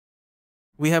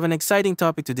we have an exciting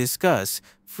topic to discuss: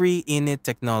 FreeInit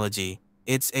technology.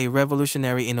 It's a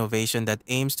revolutionary innovation that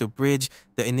aims to bridge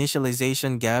the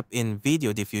initialization gap in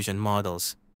video diffusion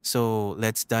models. So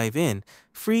let's dive in.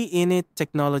 FreeInit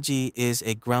technology is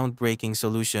a groundbreaking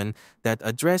solution that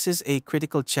addresses a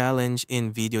critical challenge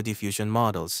in video diffusion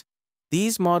models.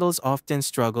 These models often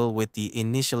struggle with the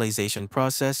initialization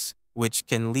process, which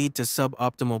can lead to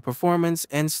suboptimal performance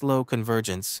and slow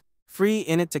convergence.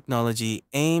 FreeInit technology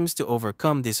aims to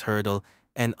overcome this hurdle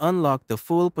and unlock the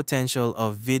full potential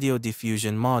of video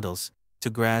diffusion models. To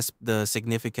grasp the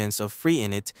significance of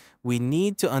FreeInit, we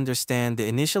need to understand the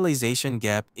initialization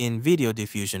gap in video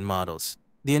diffusion models.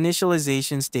 The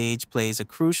initialization stage plays a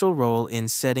crucial role in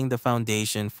setting the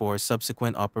foundation for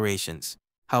subsequent operations.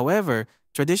 However,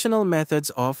 traditional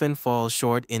methods often fall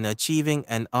short in achieving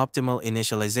an optimal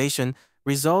initialization,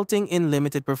 resulting in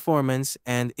limited performance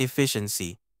and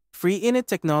efficiency. FreeInit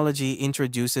technology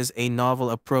introduces a novel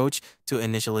approach to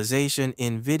initialization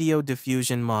in video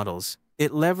diffusion models.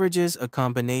 It leverages a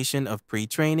combination of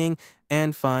pre-training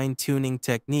and fine-tuning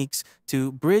techniques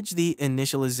to bridge the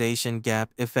initialization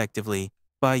gap effectively.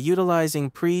 By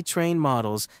utilizing pre-trained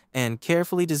models and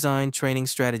carefully designed training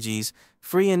strategies,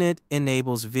 FreeInit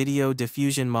enables video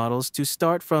diffusion models to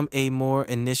start from a more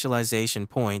initialization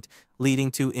point,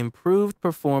 leading to improved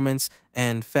performance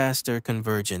and faster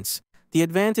convergence. The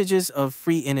advantages of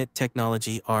FreeInit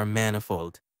technology are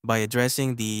manifold. By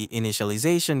addressing the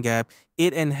initialization gap,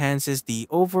 it enhances the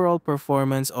overall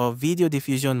performance of video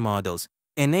diffusion models,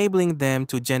 enabling them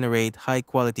to generate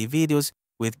high-quality videos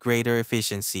with greater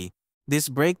efficiency. This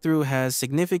breakthrough has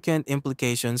significant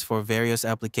implications for various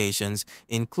applications,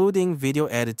 including video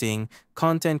editing,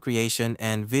 content creation,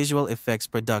 and visual effects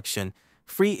production.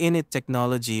 FreeInit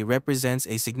technology represents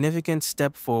a significant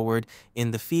step forward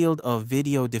in the field of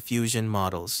video diffusion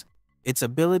models. Its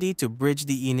ability to bridge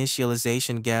the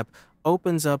initialization gap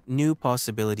opens up new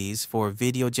possibilities for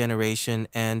video generation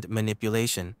and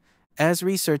manipulation. As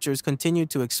researchers continue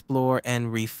to explore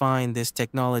and refine this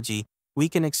technology, we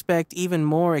can expect even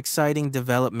more exciting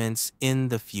developments in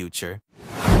the future.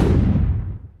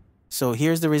 So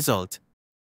here's the result.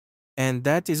 And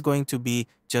that is going to be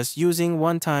just using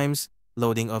one times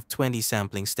loading of 20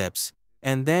 sampling steps.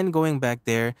 And then going back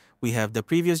there, we have the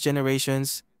previous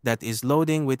generations that is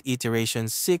loading with iteration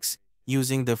 6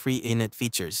 using the FreeInit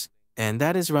features. And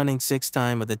that is running 6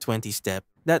 times of the 20 step.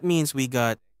 That means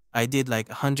I did like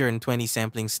 120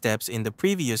 sampling steps in the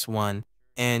previous one,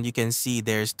 and you can see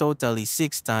there's totally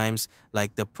 6 times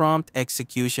like the prompt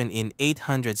execution in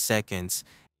 800 seconds.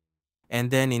 And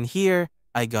then in here,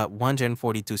 I got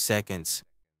 142 seconds.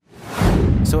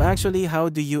 So actually, how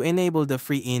do you enable the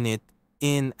FreeInit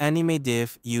in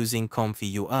AnimateDiff using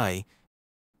Comfy UI?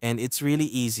 And it's really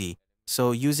easy.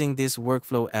 So using this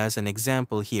workflow as an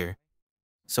example here.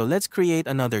 So let's create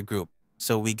another group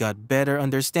so we got better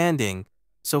understanding.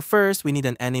 So first, we need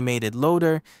an animated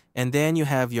loader, and then you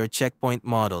have your checkpoint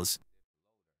models.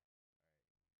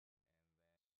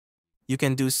 You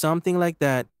can do something like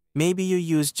that. Maybe you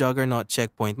use Juggernaut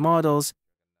checkpoint models,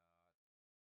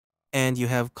 and you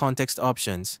have context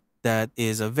options. That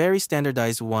is a very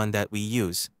standardized one that we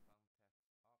use.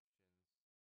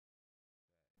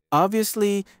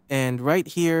 Obviously, and right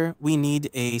here, we need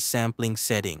a sampling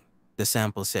setting, the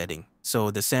sample setting.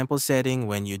 So the sample setting,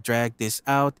 when you drag this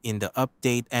out in the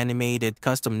update animated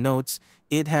custom notes,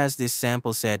 it has this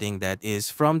sample setting that is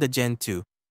from the Gen 2.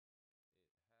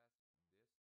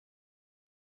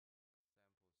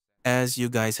 As you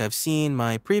guys have seen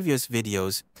my previous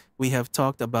videos, we have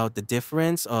talked about the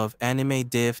difference of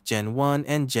AnimateDiff Gen 1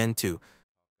 and Gen 2.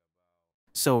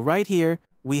 So right here,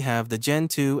 we have the Gen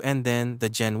 2 and then the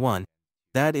Gen 1.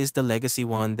 That is the legacy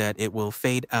one that it will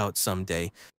fade out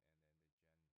someday.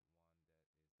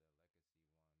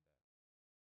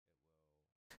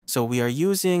 So we are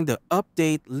using the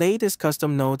update latest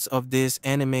custom notes of this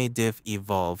AnimateDiff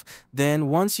Evolve. Then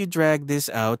once you drag this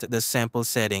out, the sample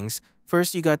settings,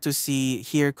 first you got to see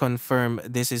here confirm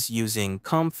this is using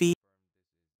Comfy.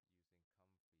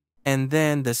 And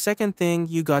then the second thing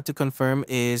you got to confirm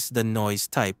is the noise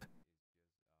type.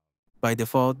 By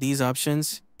default, these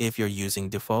options, if you're using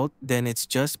default, then it's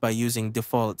just by using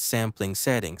default sampling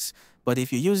settings. But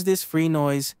if you use this free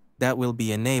noise, that will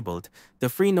be enabled. The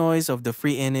free noise of the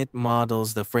FreeInit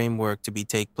models the framework to be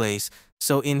take place.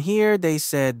 So in here, they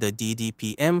said the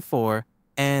DDP-M4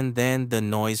 and then the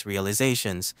noise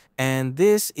realizations. And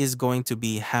this is going to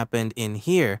be happened in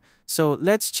here. So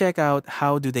let's check out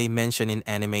how do they mention in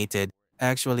animated.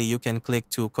 Actually, you can click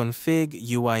to config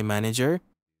UI manager.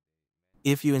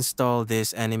 If you install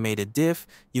this AnimateDiff,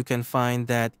 you can find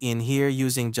that in here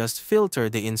using just filter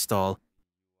the install.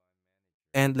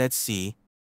 And let's see.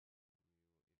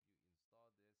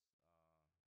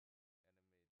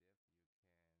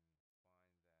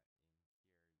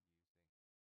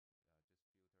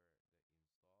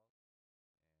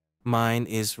 Mine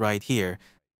is right here.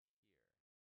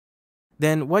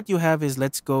 Then what you have is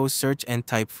let's go search and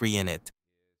type FreeInit.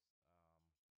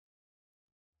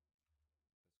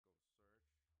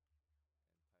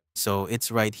 So it's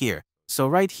right here. So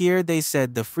right here, they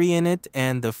said the FreeInit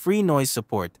and the free noise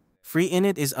support.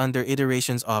 FreeInit is under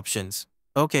iterations options.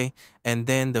 Okay, and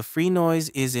then the free noise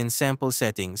is in sample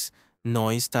settings,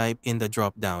 noise type in the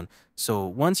dropdown. So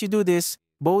once you do this,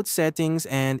 both settings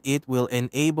and it will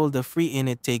enable the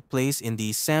FreeInit take place in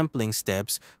the sampling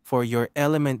steps for your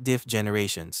element diff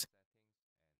generations.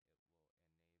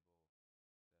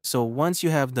 So once you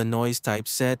have the noise type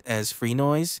set as free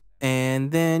noise,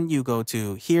 and then you go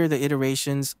to here the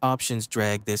iterations options,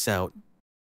 drag this out,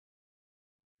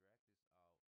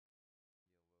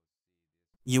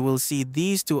 you will see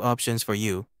these two options for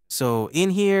you. So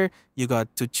in here, you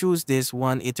got to choose this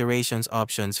one iterations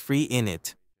options free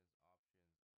init.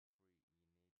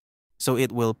 So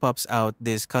it will pops out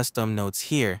this custom notes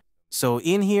here. So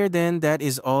in here then that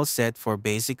is all set for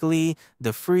basically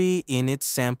the free init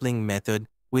sampling method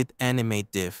with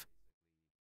AnimateDiff.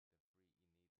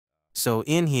 So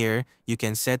in here, you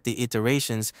can set the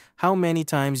iterations, how many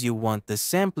times you want the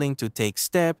sampling to take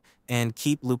step and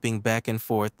keep looping back and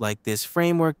forth like this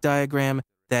framework diagram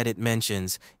that it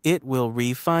mentions. It will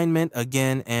refinement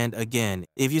again and again.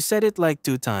 If you set it like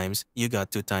 2 times, you got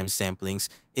 2 times samplings.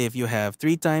 If you have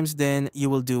 3 times, then you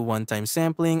will do 1 time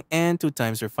sampling and 2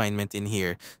 times refinement in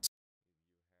here.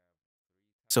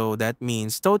 So that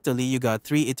means totally you got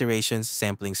 3 iterations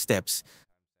sampling steps.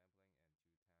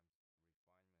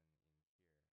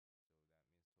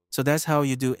 So that's how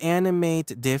you do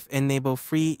AnimateDiff enable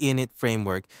free init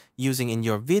framework using in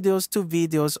your videos to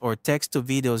videos or text to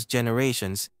videos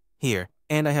generations here.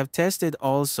 And I have tested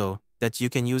also that you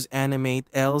can use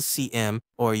Animate LCM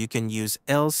or you can use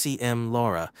LCM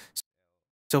LoRa.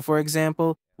 So for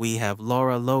example, we have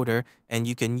LoRa loader and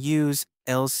you can use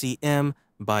LCM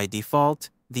by default,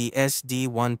 the SD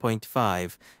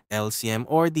 1.5 LCM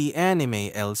or the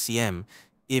Anime LCM.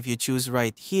 If you choose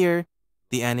right here,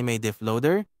 the AnimateDiff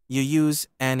loader, you use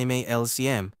Anime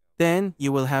LCM. Then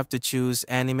you will have to choose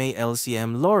Anime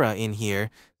LCM LoRa in here.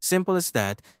 Simple as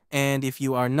that. And if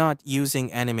you are not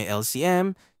using Anime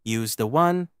LCM, use the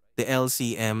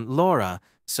LCM LoRa.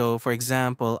 So for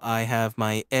example, I have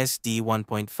my SD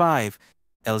 1.5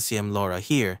 LCM LoRa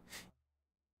here.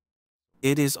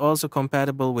 It is also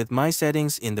compatible with my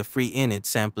settings in the free init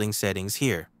sampling settings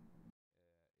here.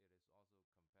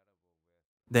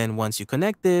 Then once you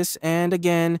connect this, and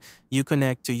again, you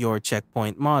connect to your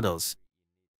checkpoint models.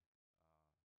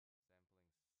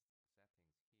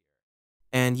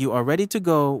 And you are ready to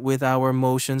go with our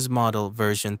motions model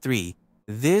version 3.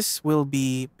 This will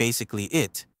be basically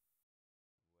it.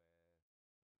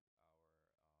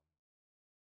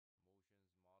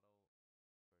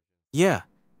 Yeah,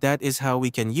 that is how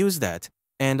we can use that.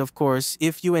 And of course,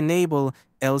 if you enable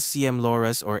LCM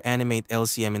LoRa's or Animate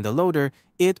LCM in the loader,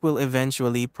 it will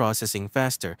eventually processing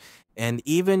faster. And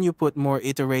even you put more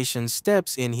iteration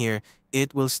steps in here,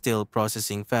 it will still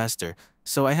processing faster.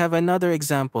 So I have another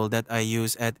example that I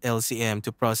use at LCM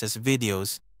to process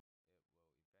videos.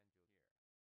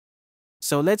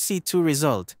 So let's see 2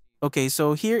 result. Okay,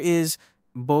 so here is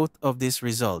both of this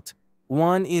result.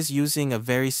 One is using a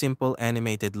very simple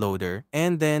animated loader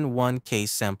and then one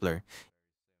case sampler.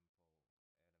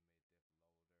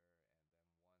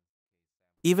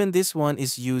 Even this one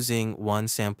is using one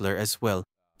sampler as well.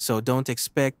 So don't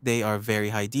expect they are very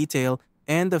high detail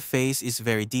and the face is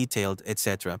very detailed,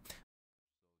 etc.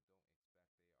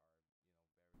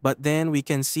 But then we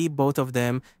can see both of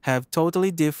them have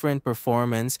totally different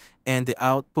performance and the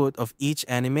output of each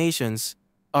animations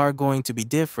are going to be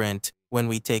different when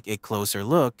we take a closer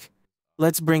look.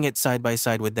 Let's bring it side by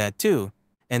side with that too,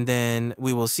 and then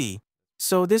we will see.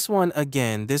 So this one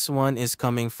again, this one is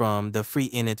coming from the free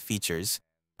init features.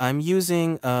 I'm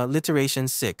using literation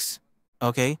 6.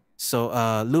 Okay,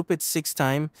 so loop it 6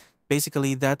 times.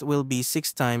 Basically, that will be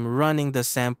 6 times running the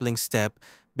sampling step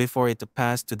before it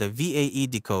pass to the VAE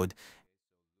decode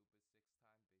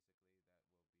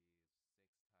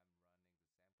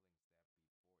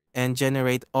and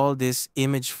generate all this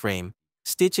image frame.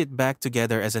 Stitch it back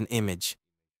together as an image.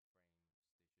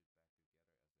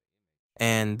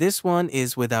 And this one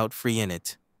is without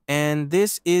FreeInit. And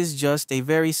this is just a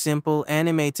very simple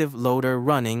animative loader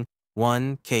running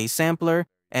 1K sampler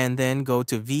and then go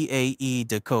to VAE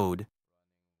decode.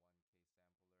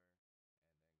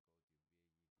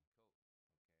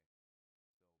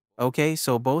 Okay,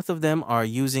 so both of them are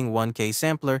using 1K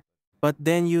sampler, but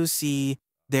then you see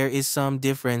there is some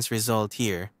difference result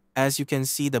here. As you can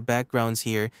see the backgrounds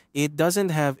here, it doesn't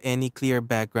have any clear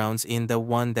backgrounds in the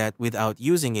one that without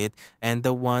using it and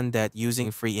the one that using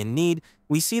FreeInit.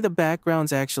 We see the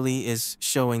backgrounds actually is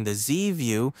showing the Z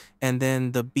view and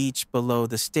then the beach below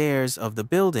the stairs of the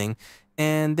building,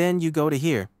 and then you go to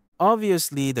here.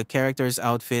 Obviously, the character's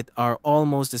outfit are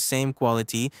almost the same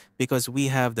quality because we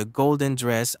have the golden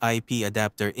dress IP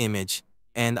adapter image.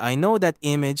 And I know that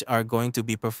image are going to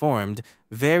be performed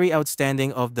very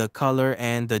outstanding of the color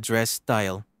and the dress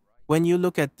style. When you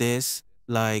look at this,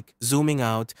 like zooming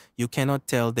out, you cannot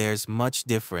tell there's much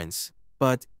difference.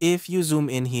 But if you zoom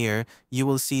in here, you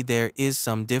will see there is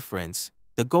some difference.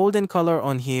 The golden color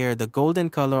on here,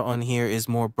 is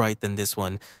more bright than this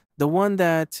one. The one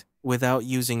that, without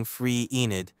using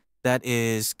FreeInit, that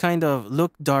is kind of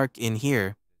look dark in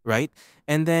here, right?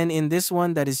 And then in this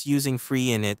one that is using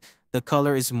FreeInit, the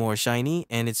color is more shiny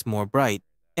and it's more bright.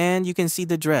 And you can see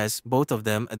the dress, both of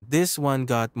them. This one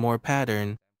got more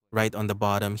pattern right on the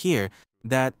bottom here,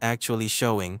 that actually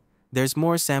showing. There's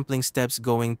more sampling steps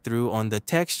going through on the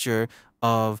texture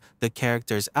of the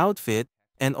character's outfit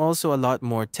and also a lot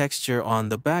more texture on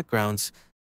the backgrounds.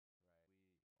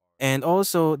 And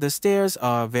also, the stairs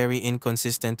are very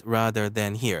inconsistent rather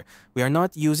than here. We are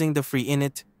not using the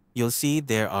FreeInit. You'll see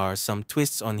there are some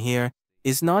twists on here.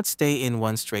 Is not stay in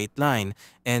one straight line.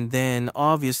 And then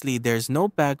obviously there's no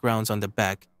backgrounds on the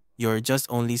back. You're just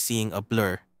only seeing a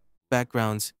blur.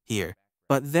 Backgrounds here.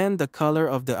 But then the color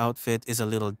of the outfit is a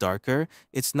little darker.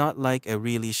 It's not like a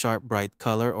really sharp bright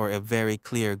color or a very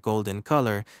clear golden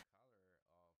color.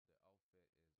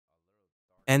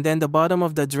 And then the bottom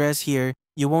of the dress here,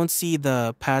 you won't see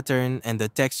the pattern and the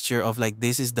texture of like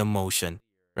this is the motion,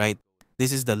 right?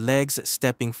 This is the legs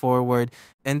stepping forward.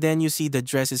 And then you see the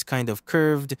dress is kind of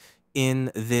curved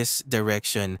in this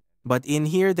direction. But in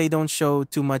here, they don't show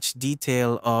too much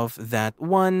detail of that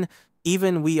one.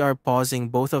 Even we are pausing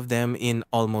both of them in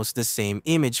almost the same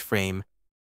image frame.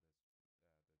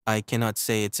 I cannot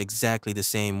say it's exactly the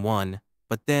same one.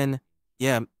 But then,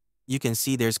 yeah, you can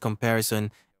see there's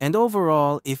comparison. And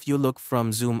overall, if you look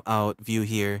from zoom out view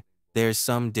here, there's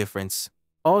some difference.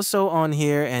 Also on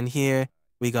here and here,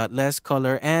 we got less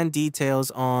color and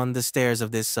details on the stairs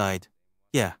of this side.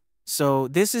 Yeah, so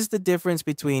this is the difference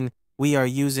between we are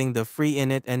using the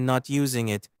FreeInit and not using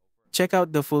it. Check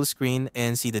out the full screen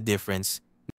and see the difference.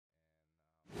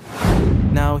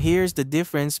 Now here's the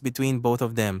difference between both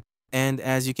of them. And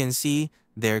as you can see,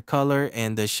 their color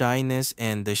and the shyness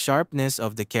and the sharpness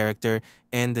of the character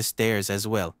and the stairs as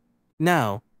well.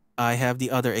 Now, I have the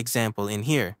other example in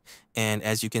here. And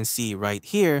as you can see right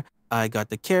here, I got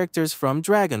the characters from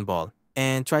Dragon Ball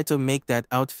and try to make that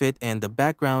outfit and the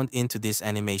background into these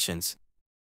animations.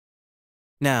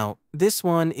 Now, this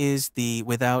one is the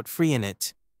without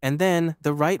FreeInit, and then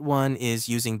the right one is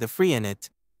using the FreeInit.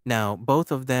 Now,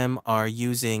 both of them are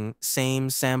using same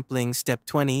sampling step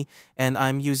 20, and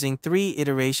I'm using 3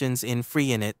 iterations in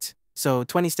FreeInit. So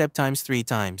 20 step times 3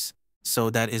 times. So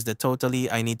that is the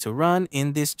totally I need to run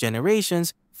in this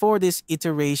generations for this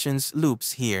iterations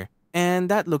loops here. And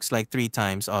that looks like 3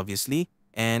 times, obviously.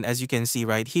 And as you can see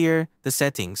right here, the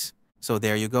settings. So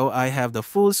there you go. I have the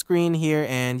full screen here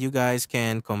and you guys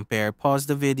can compare, pause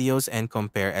the videos and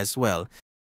compare as well.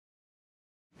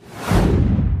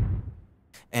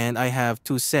 And I have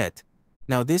 2 set.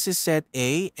 Now this is set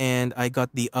A and I got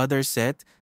the other set,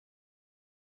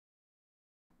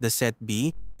 the set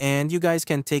B. And you guys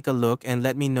can take a look and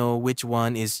let me know which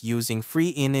one is using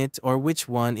FreeInit or which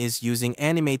one is using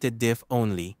AnimateDiff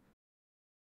only.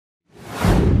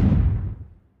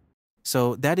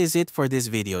 So that is it for this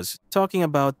videos, talking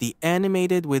about the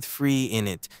animated with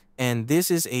FreeInit. And this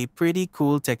is a pretty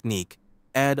cool technique.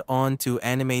 Add on to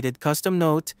animated custom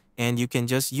note and you can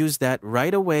just use that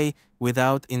right away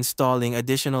without installing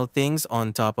additional things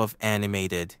on top of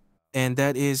animated. And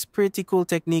that is pretty cool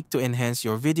technique to enhance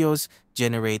your videos,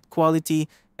 generate quality,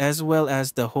 as well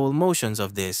as the whole motions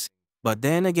of this. But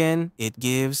then again, it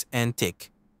gives and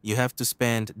tick. You have to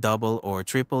spend double or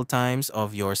triple times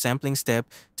of your sampling step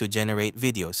to generate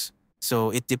videos. So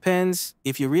it depends.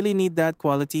 If you really need that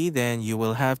quality, then you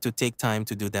will have to take time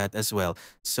to do that as well.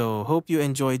 So hope you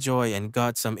enjoy Joy and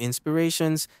got some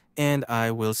inspirations, and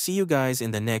I will see you guys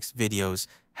in the next videos.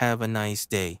 Have a nice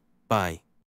day. Bye.